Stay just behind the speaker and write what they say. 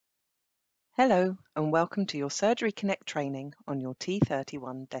Hello and welcome to your Surgery Connect training on your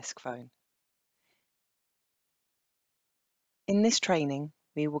T31 desk phone. In this training,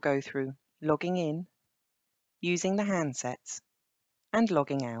 we will go through logging in, using the handsets, and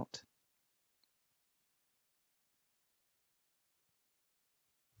logging out.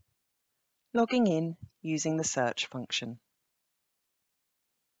 Logging in using the search function.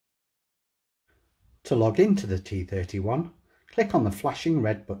 To log into the T31, click on the flashing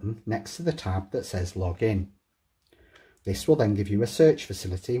red button next to the tab that says Log In. This will then give you a search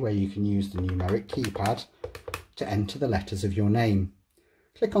facility where you can use the numeric keypad to enter the letters of your name.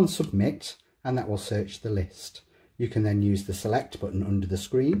 Click on Submit and that will search the list. You can then use the Select button under the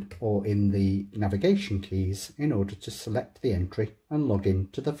screen or in the navigation keys in order to select the entry and log in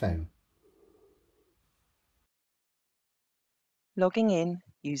to the phone. Logging in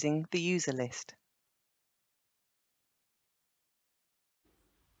using the user list.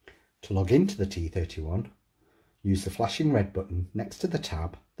 To log into the T31, use the flashing red button next to the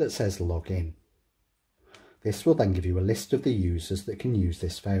tab that says Log In. This will then give you a list of the users that can use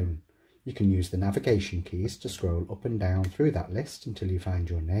this phone. You can use the navigation keys to scroll up and down through that list until you find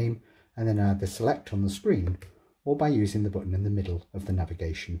your name and then either select on the screen or by using the button in the middle of the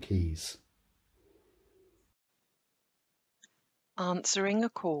navigation keys. Answering a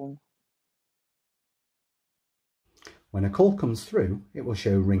call. When a call comes through, it will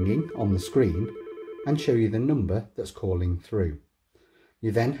show ringing on the screen and show you the number that's calling through.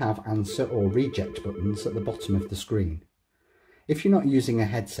 You then have answer or reject buttons at the bottom of the screen. If you're not using a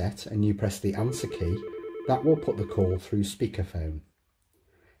headset and you press the answer key, that will put the call through speakerphone.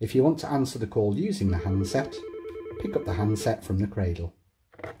 If you want to answer the call using the handset, pick up the handset from the cradle.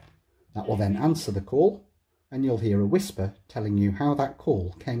 That will then answer the call and you'll hear a whisper telling you how that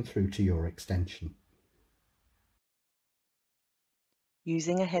call came through to your extension.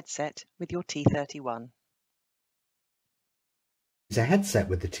 Using a headset with your T31. Use a headset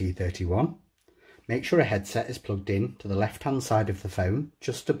with the T31. Make sure a headset is plugged in to the left-hand side of the phone,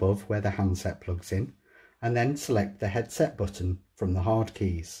 just above where the handset plugs in, and then select the headset button from the hard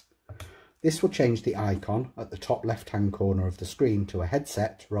keys. This will change the icon at the top left-hand corner of the screen to a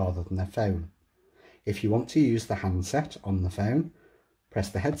headset rather than a phone. If you want to use the handset on the phone, press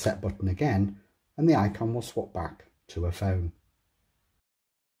the headset button again and the icon will swap back to a phone.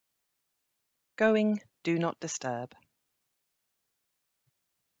 Going Do Not Disturb.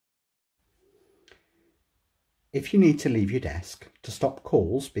 If you need to leave your desk to stop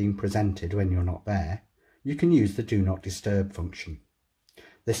calls being presented when you're not there, you can use the Do Not Disturb function.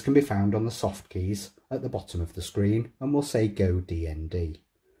 This can be found on the soft keys at the bottom of the screen and will say Go DND.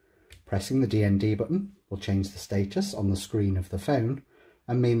 Pressing the DND button will change the status on the screen of the phone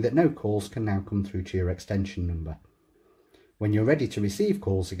and mean that no calls can now come through to your extension number. When you're ready to receive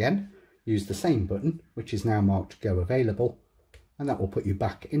calls again, use the same button, which is now marked Go Available, and that will put you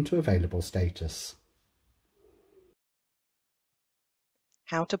back into available status.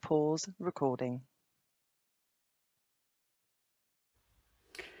 How to pause recording.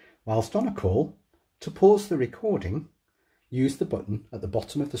 Whilst on a call, to pause the recording, use the button at the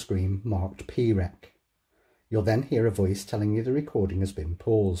bottom of the screen marked PREC. You'll then hear a voice telling you the recording has been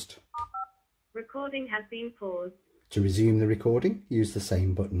paused. Recording has been paused. To resume the recording, use the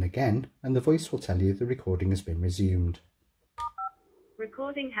same button again and the voice will tell you the recording has been resumed.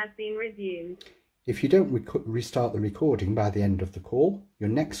 Recording has been resumed. If you don't restart the recording by the end of the call, your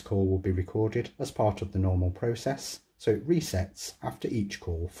next call will be recorded as part of the normal process, so it resets after each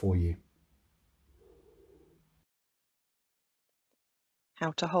call for you.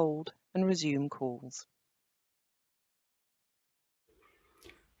 How to hold and resume calls.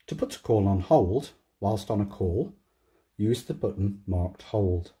 To put a call on hold whilst on a call, use the button marked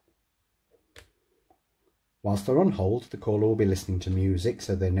Hold. Whilst they're on hold, the caller will be listening to music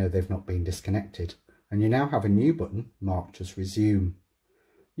so they know they've not been disconnected, and you now have a new button marked as Resume.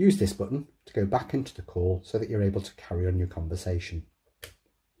 Use this button to go back into the call so that you're able to carry on your conversation.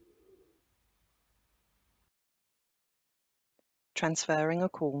 Transferring a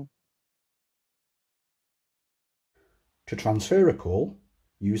call. To transfer a call,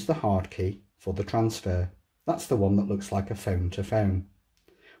 use the hard key for the transfer. That's the one that looks like a phone to phone.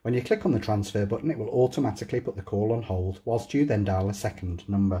 When you click on the transfer button, it will automatically put the call on hold whilst you then dial a second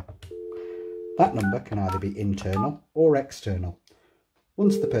number. That number can either be internal or external.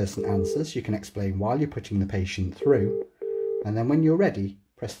 Once the person answers, you can explain why you're putting the patient through, and then when you're ready,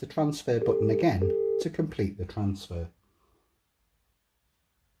 press the transfer button again to complete the transfer.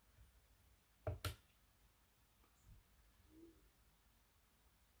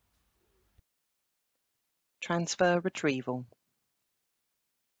 Transfer retrieval.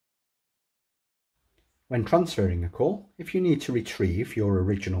 When transferring a call, if you need to retrieve your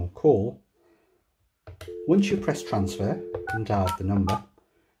original call, once you press transfer and dial the number,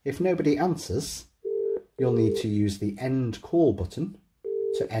 if nobody answers, you'll need to use the end call button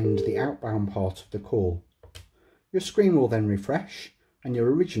to end the outbound part of the call. Your screen will then refresh and your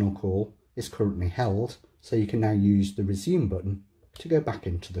original call is currently held, so you can now use the resume button to go back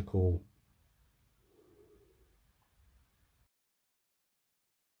into the call.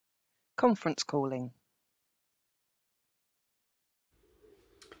 Conference calling.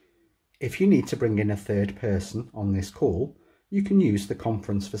 If you need to bring in a third person on this call, you can use the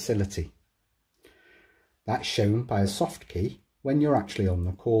conference facility. That's shown by a soft key when you're actually on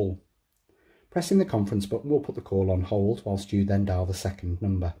the call. Pressing the conference button will put the call on hold whilst you then dial the second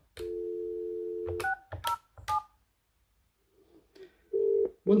number.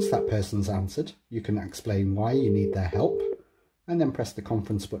 Once that person's answered, you can explain why you need their help and then press the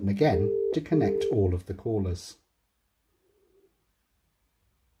conference button again to connect all of the callers.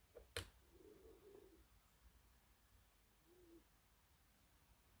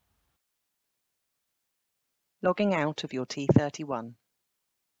 Logging out of your T31.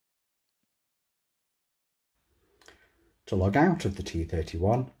 To log out of the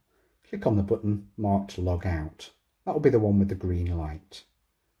T31, click on the button marked Log Out. That will be the one with the green light.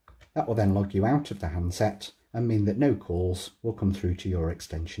 That will then log you out of the handset and mean that no calls will come through to your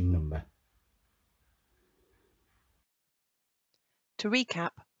extension number. To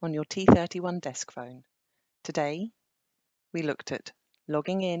recap on your T31 desk phone, today we looked at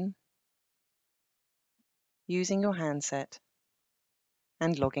logging in, using your handset,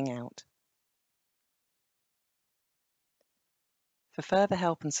 and logging out. For further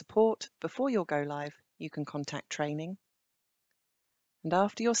help and support before your go live, you can contact training. And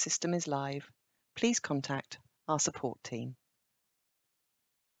after your system is live, please contact our support team.